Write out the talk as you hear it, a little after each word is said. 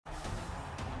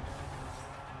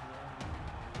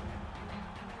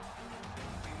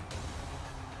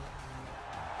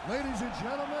Ladies and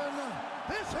gentlemen,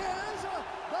 this is the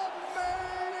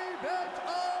main event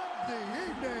of the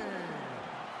evening.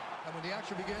 And when the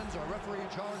action begins, our referee in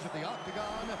charge of the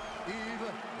Octagon, Yves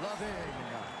Loving.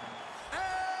 And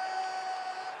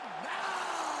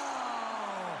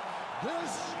now,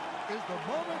 this is the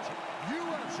moment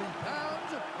UFC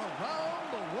fans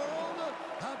around the world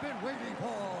have been waiting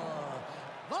for.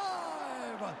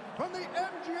 Live from the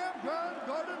MGM Grand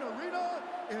Garden Arena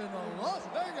in Las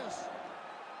Vegas.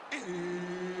 It's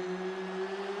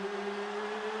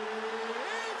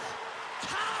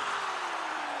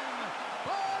time!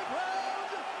 5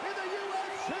 rounds in the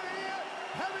UFC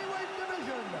heavyweight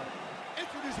division.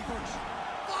 Introducing first,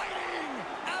 fighting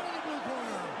out of the blue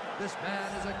corner. This man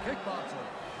is a kickboxer,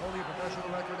 holding a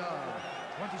professional record of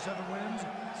 27 wins,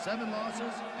 7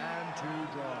 losses, and 2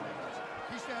 draws.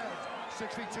 He stands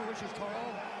 6 feet 2 inches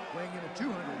tall, weighing in at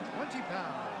 220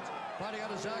 pounds. Fighting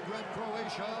out of Zagreb,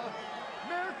 Croatia,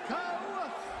 Mirko.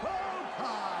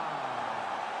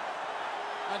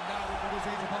 And now we introduce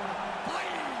his opponent,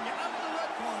 fighting out of the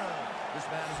red corner. This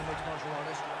man is a mixed martial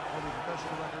artist, holding a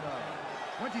professional record of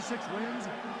 26 wins,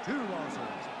 2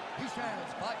 losses. He stands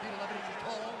 5 feet 11 inches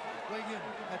tall, weighing in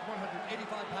at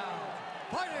 185 pounds.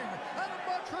 Fighting out of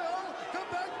Montreal,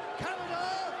 Quebec, Canada,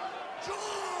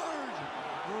 George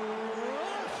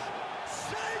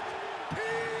St.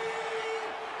 Pierre.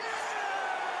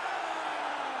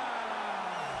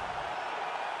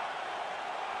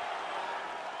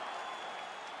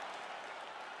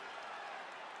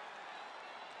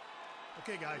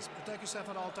 Okay, guys, protect yourself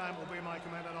at all time, obey my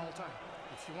command at all time.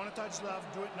 If you want to touch love,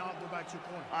 do it now, go back to your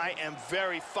corner. I am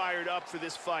very fired up for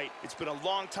this fight. It's been a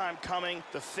long time coming.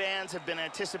 The fans have been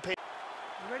anticipating.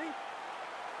 You ready?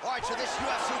 All right, so this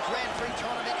UFC Grand Prix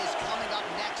tournament is coming up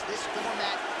next. This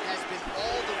format has been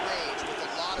all the rage with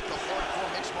a lot of the hardcore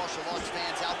mixed martial arts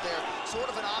fans out there.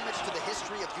 Sort of an homage to the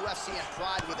history of UFC and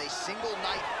Pride with a single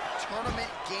night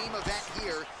tournament game event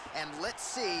here. And let's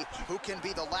see who can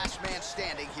be the last man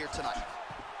standing here tonight.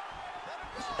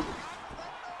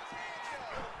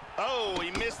 Oh,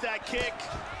 he missed that kick.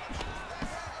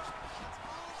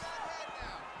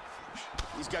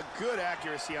 He's got good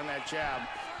accuracy on that jab.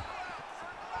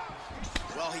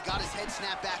 Well, he got his head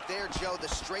snapped back there, Joe. The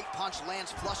straight punch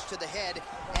lands flush to the head.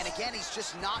 And again, he's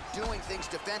just not doing things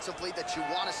defensively that you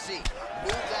want to see.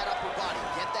 Move that upper body,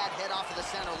 get that head off of the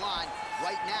center line.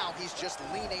 Right now, he's just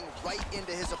leaning right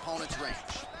into his opponent's range.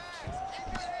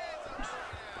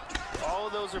 All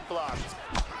of those are blocked.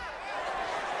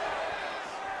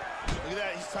 Look at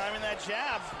that, he's timing that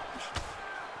jab.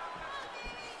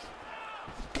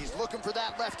 He's looking for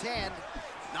that left hand.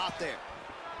 Not there.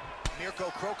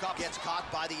 Mirko gets caught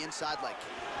by the inside leg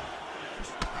kick.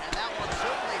 And that one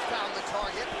certainly found the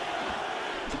target.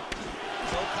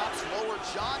 Krokop's lower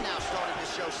jaw now starting to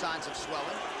show signs of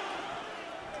swelling.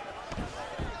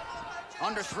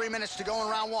 Under 3 minutes to go in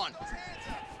round 1.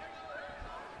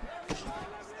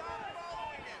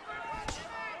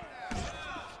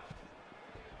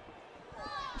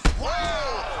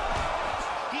 Whoa!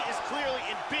 He is clearly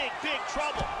in big, big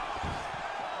trouble.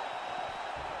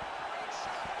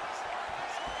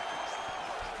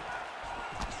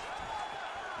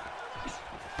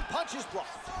 Punch is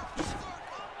blocked.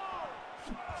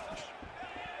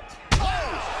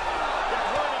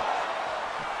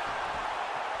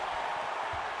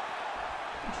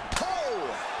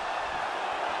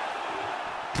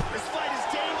 This fight is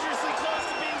dangerously close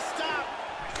to being stopped.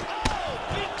 Oh,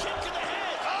 big kick to the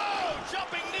head. Oh,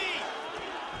 jumping knee.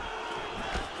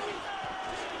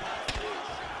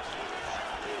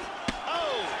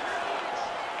 Oh.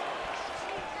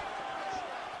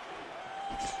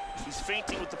 He's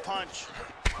feinting with the punch.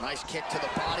 Nice kick to the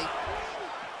body.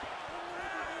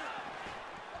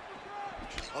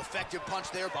 Effective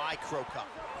punch there by Krokop.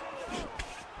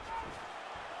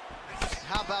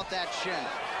 How about that shin?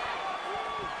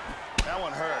 That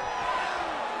one hurt.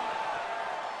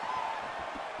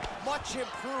 Much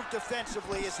improved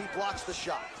defensively as he blocks the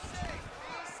shot.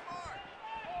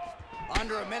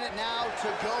 Under a minute now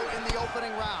to go in the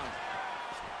opening round.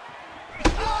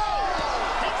 Oh!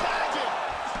 He tagged him!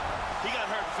 He got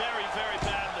hurt very, very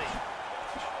badly.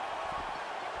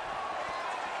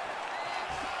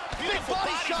 Beautiful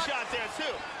body shot there,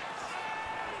 too.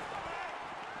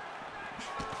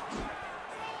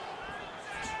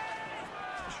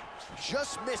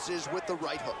 Just misses with the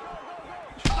right hook.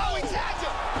 Oh, he tagged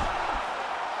him!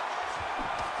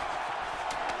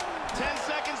 10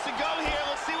 seconds to go here.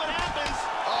 Let's see what happens.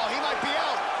 Oh, he might be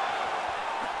out.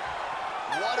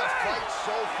 What a fight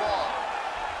so far.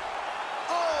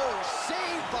 Oh,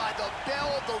 St. by the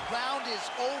bell. The round is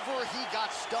over. He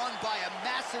got stunned by a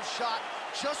massive shot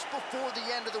just before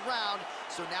the end of the round.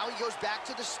 So now he goes back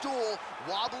to the stool,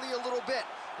 wobbly a little bit.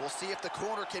 We'll see if the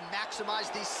corner can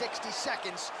maximize these 60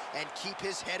 seconds and keep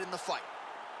his head in the fight.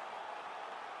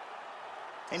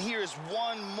 And here's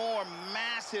one more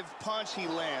massive punch he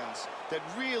lands that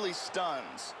really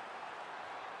stuns.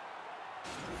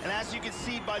 And as you can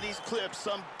see by these clips,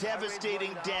 some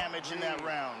devastating damage in that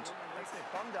round.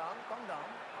 Calm down,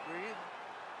 breathe.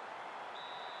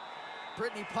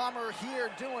 Brittany Palmer here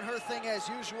doing her thing as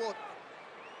usual.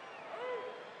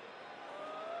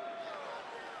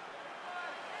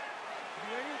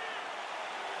 You ready?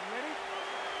 You ready?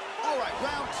 All right,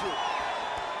 round two.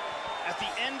 At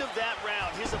the end of that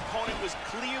round, his opponent was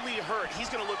clearly hurt. He's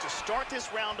going to look to start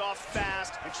this round off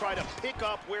fast and try to pick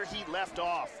up where he left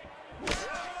off.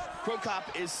 Cro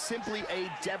Cop is simply a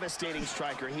devastating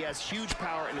striker. He has huge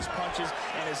power in his punches,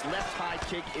 and his left high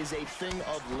kick is a thing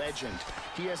of legend.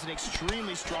 He has an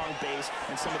extremely strong base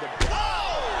and some of the best.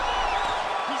 Oh!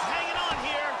 He's hanging on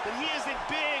here, but he is in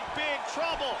big, big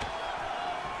trouble.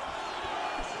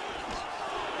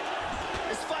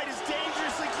 This fight is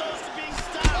dangerously close to being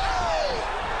stopped. Oh!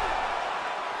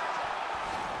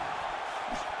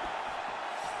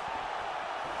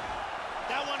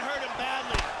 That one hurt him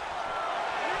badly.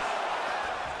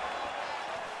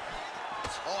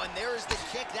 Oh, and there is the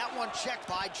kick. That one checked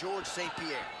by George St.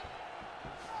 Pierre.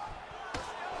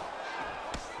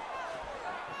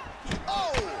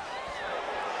 Oh!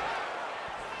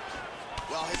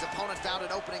 Well, his opponent found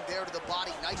an opening there to the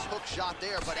body. Nice hook shot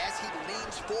there, but as he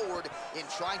leans forward in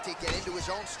trying to get into his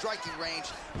own striking range,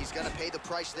 he's going to pay the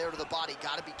price there to the body.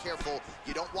 Got to be careful.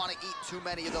 You don't want to eat too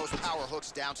many of those power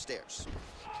hooks downstairs.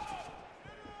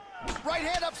 Right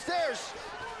hand upstairs.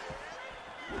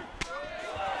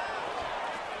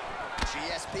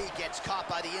 GSP gets caught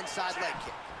by the inside leg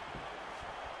kick.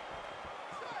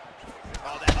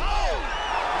 Oh, that... Oh!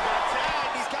 He got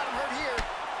tagged. He's got him hurt here.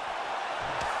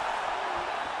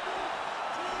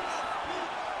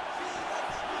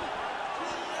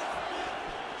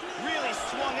 Really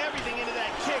swung everything into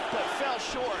that kick, but fell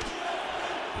short.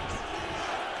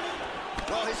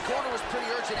 Well, his corner was pretty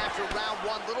urgent after round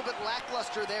one. A little bit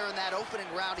lackluster there in that opening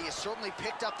round. He has certainly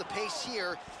picked up the pace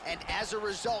here, and as a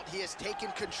result, he has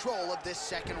taken control of this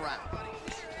second round.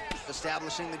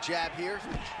 Establishing the jab here.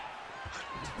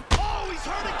 Oh, he's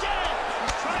hurt again!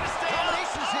 He's trying to stay up.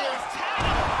 Combinations here. He's tagging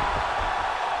him.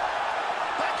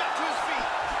 Back up to his feet.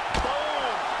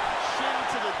 Boom! Shin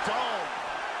to the dome.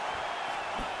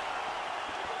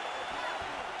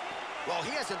 Well,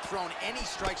 he hasn't thrown any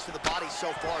strikes to the body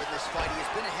so far in this fight. He has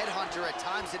been a headhunter at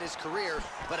times in his career,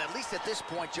 but at least at this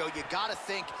point, Joe, you gotta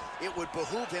think it would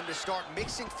behoove him to start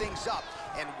mixing things up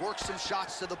and work some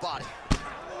shots to the body.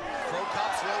 Cro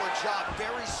Cop's lower jaw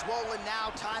very swollen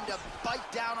now. Time to bite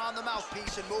down on the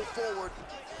mouthpiece and move forward.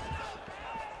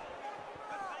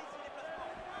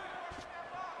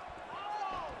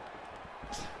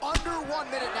 Under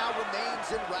 1 minute now remains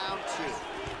in round two.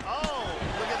 Oh,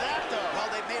 look at that, though. Well,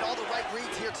 they've made all the right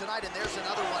reads here tonight, and there's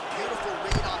another one. Beautiful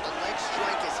read on the leg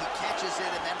strike as he catches it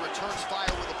and then returns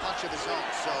fire with a punch of his own.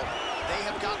 So they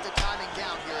have got the timing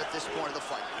down here at this point of the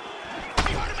fight.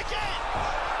 He hurt him again.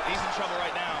 He's in trouble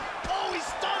right now. Oh, he's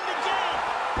stunned again.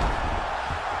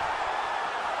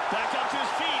 Back up to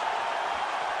his feet.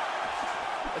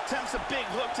 Attempts a big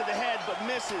hook to the head, but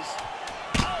misses.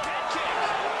 Oh, head kick.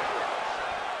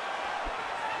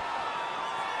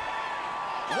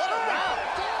 What a round!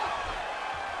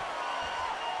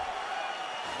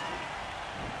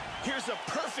 Here's a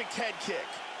perfect head kick.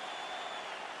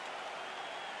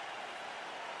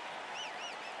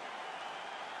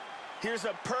 Here's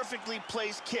a perfectly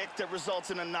placed kick that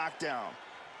results in a knockdown.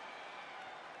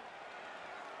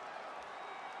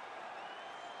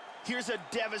 Here's a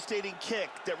devastating kick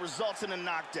that results in a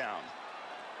knockdown.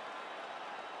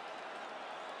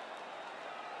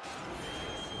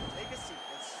 Take a seat.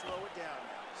 Let's slow it down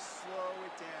now. Slow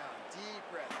it down. Deep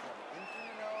breath. In through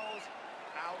your nose,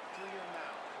 out through your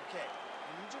mouth. Okay.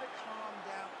 I need you to calm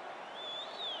down.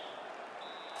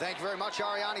 Thank you very much,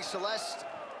 Ariane Celeste.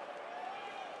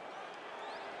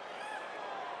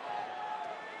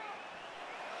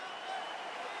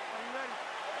 Are you ready?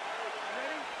 You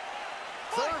ready?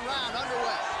 Third round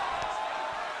underway.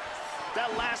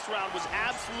 That last round was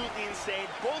absolutely insane.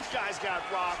 Both guys got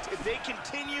rocked. If they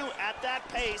continue at that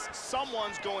pace,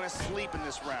 someone's going to sleep in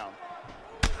this round.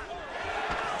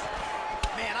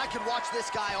 Man, I could watch this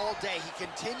guy all day. He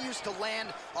continues to land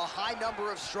a high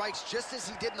number of strikes just as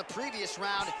he did in the previous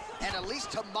round. And at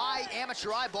least to my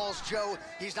amateur eyeballs, Joe,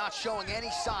 he's not showing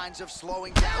any signs of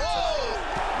slowing down.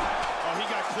 Oh, he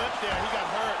got clipped there. He got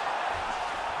hurt.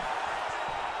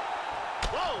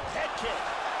 kick.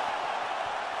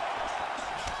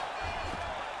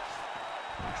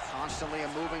 Constantly a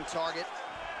moving target.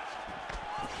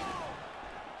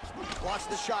 Watch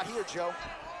the shot here, Joe.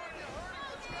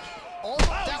 Oh,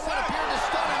 that one appeared to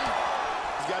stun him.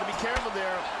 He's got to be careful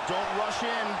there. Don't rush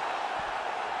in.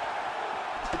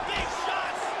 Big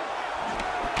shots!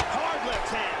 Hard left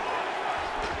hand.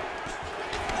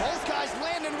 Both guys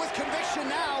landing with conviction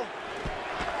now.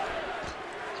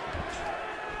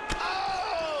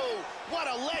 Oh! What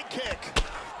a leg kick!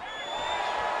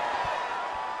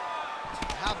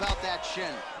 How about that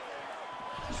shin?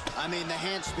 I mean, the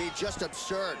hand speed, just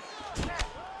absurd.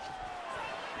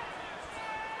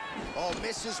 Oh,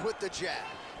 misses with the jab.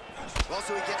 Well,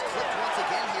 so he gets clipped once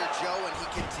again here, Joe, and he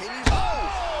continues. Oh!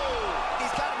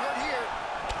 He's got him hurt here.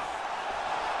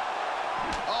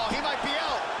 Oh, he might be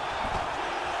out.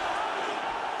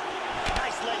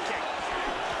 Nice leg kick.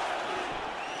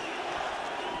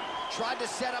 Tried to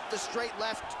set up the straight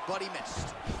left, but he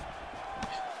missed.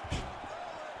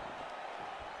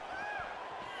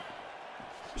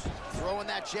 Throwing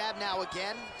that jab now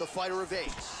again, the fighter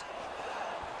evades.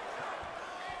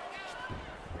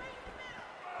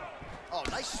 Oh,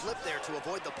 nice slip there to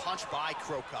avoid the punch by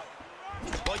Crow Cup.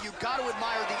 Well, you've got to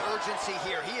admire the urgency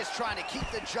here. He is trying to keep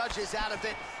the judges out of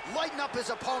it, lighten up his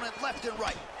opponent left and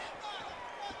right.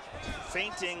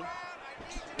 Feinting.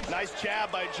 Nice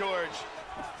jab by George.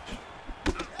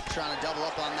 Trying to double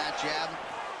up on that jab.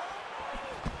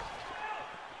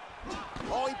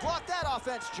 Oh, he blocked that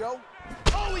offense, Joe.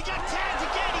 Oh, he got tagged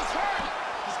again. He's hurt.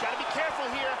 He's got to be careful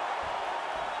here.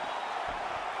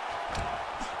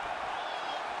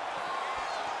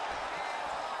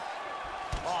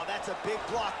 Oh, that's a big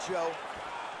block, Joe.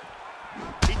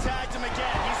 He tagged him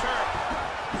again. He's hurt.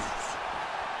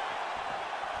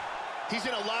 He's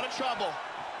in a lot of trouble.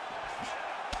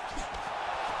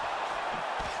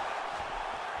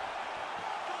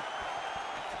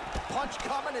 Punch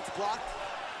coming, it's blocked.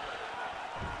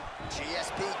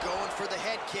 GSP going for the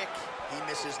head kick. He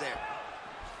misses there.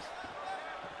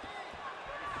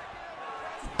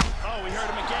 Oh, we heard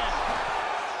him again.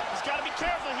 He's got to be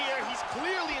careful here. He's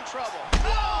clearly in trouble.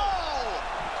 Oh!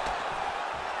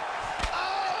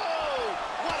 Oh!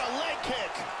 What a leg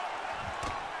kick.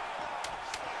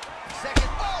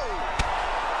 Second, oh!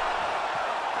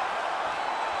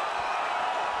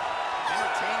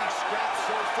 Entertaining scrap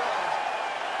so far.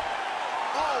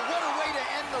 Oh, what a way to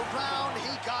end the round.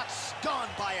 He got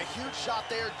stunned by a huge shot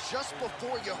there just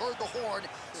before you heard the horn,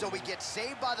 so he gets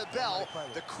saved by the bell.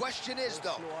 The question is,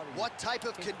 though, what type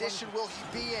of condition will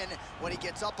he be in when he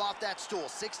gets up off that stool?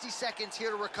 60 seconds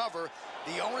here to recover.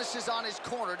 The onus is on his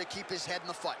corner to keep his head in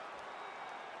the fight.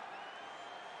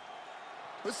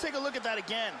 Let's take a look at that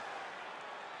again.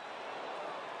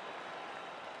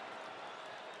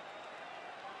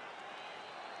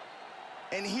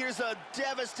 And here's a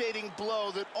devastating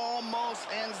blow that almost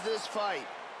ends this fight.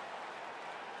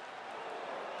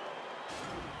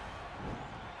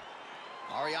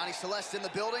 Ariane Celeste in the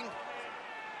building.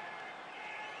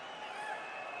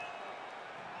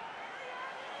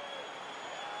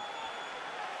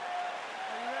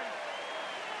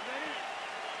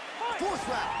 Fourth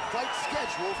round, fight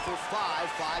scheduled for 5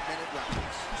 5-minute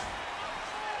rounds.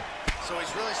 So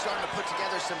he's really starting to put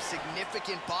together some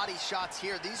significant body shots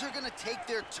here. These are going to take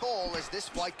their toll as this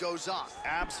fight goes on.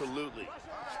 Absolutely.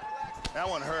 That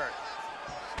one hurt.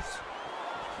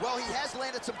 Well, he has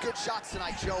landed some good shots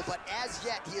tonight, Joe, but as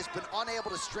yet, he has been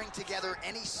unable to string together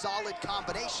any solid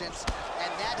combinations,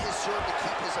 and that has served to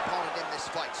keep his opponent in this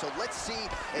fight. So let's see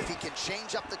if he can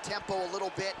change up the tempo a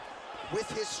little bit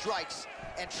with his strikes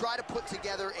and try to put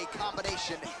together a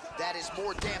combination that is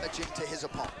more damaging to his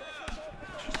opponent.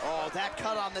 Oh, that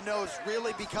cut on the nose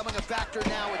really becoming a factor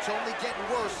now. It's only getting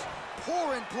worse.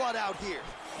 Pouring blood out here.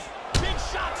 Big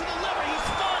shot to the liver. He's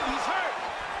stunned. He's hurt.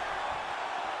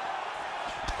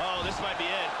 Oh, this might be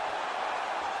it.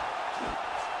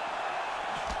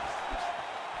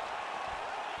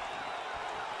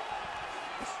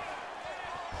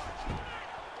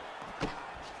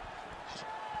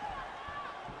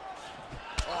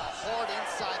 Oh, hard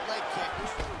inside leg kick.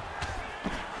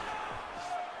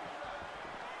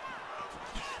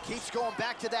 Keeps going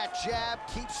back to that jab,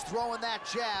 keeps throwing that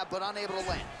jab, but unable to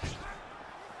land.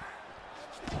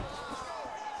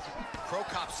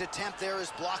 Krokop's attempt there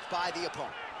is blocked by the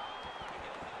opponent.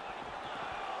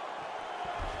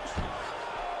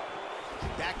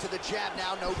 Back to the jab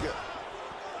now, no good.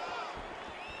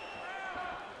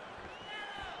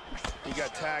 He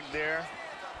got tagged there.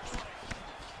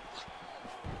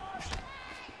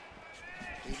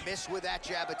 He missed with that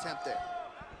jab attempt there.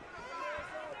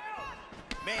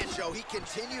 Man, Joe, he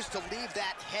continues to leave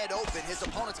that head open. His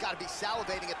opponent's got to be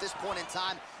salivating at this point in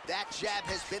time. That jab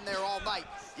has been there all night.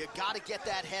 You got to get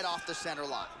that head off the center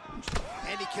line.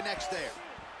 And he connects there.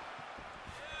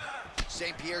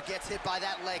 St. Pierre gets hit by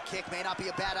that leg kick. May not be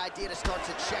a bad idea to start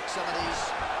to check some of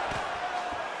these.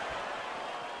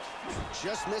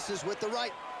 Just misses with the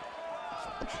right.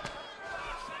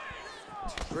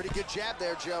 Pretty good jab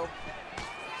there, Joe.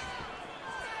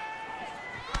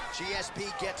 GSP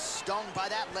gets stung by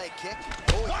that leg kick.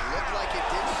 Oh, it looked like it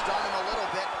did stun him a little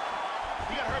bit.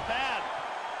 He got hurt bad.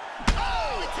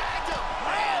 Oh, he tagged him!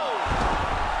 Oh!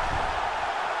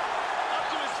 Up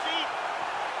to his feet.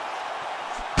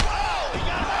 Oh, he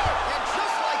got hurt! And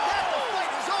just like that, the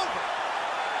fight is over.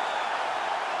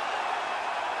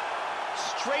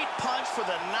 Straight punch for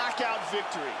the knockout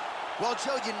victory. Well,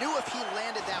 Joe, you knew if he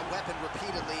landed that weapon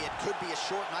repeatedly, it could be a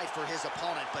short night for his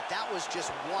opponent, but that was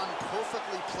just one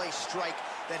perfectly placed strike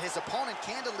that his opponent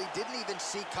candidly didn't even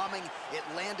see coming. It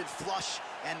landed flush,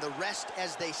 and the rest,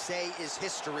 as they say, is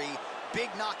history.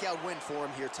 Big knockout win for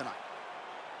him here tonight.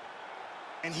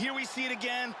 And here we see it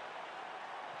again.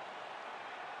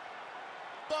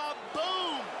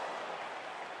 Ba-boom!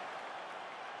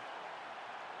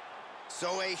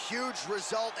 So a huge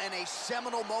result and a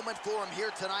seminal moment for him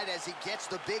here tonight as he gets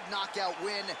the big knockout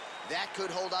win. That could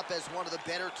hold up as one of the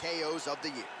better KOs of the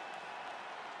year.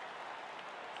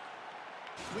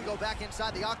 We go back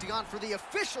inside the octagon for the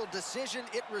official decision.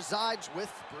 It resides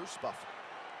with Bruce Buffer.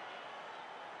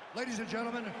 Ladies and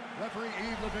gentlemen, referee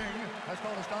Yves Levine has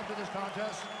called a stop to this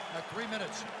contest at 3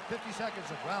 minutes, 50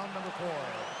 seconds of round number 4.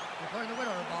 Declaring the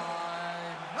winner by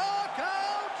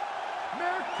knockout,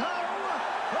 Mirko.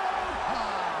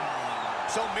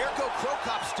 So Mirko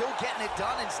still getting it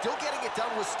done and still getting it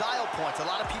done with style points. A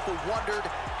lot of people wondered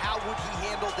how would he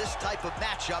handle this type of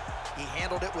matchup. He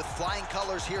handled it with flying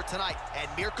colors here tonight. And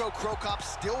Mirko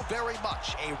still very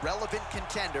much a relevant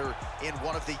contender in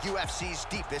one of the UFC's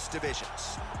deepest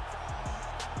divisions.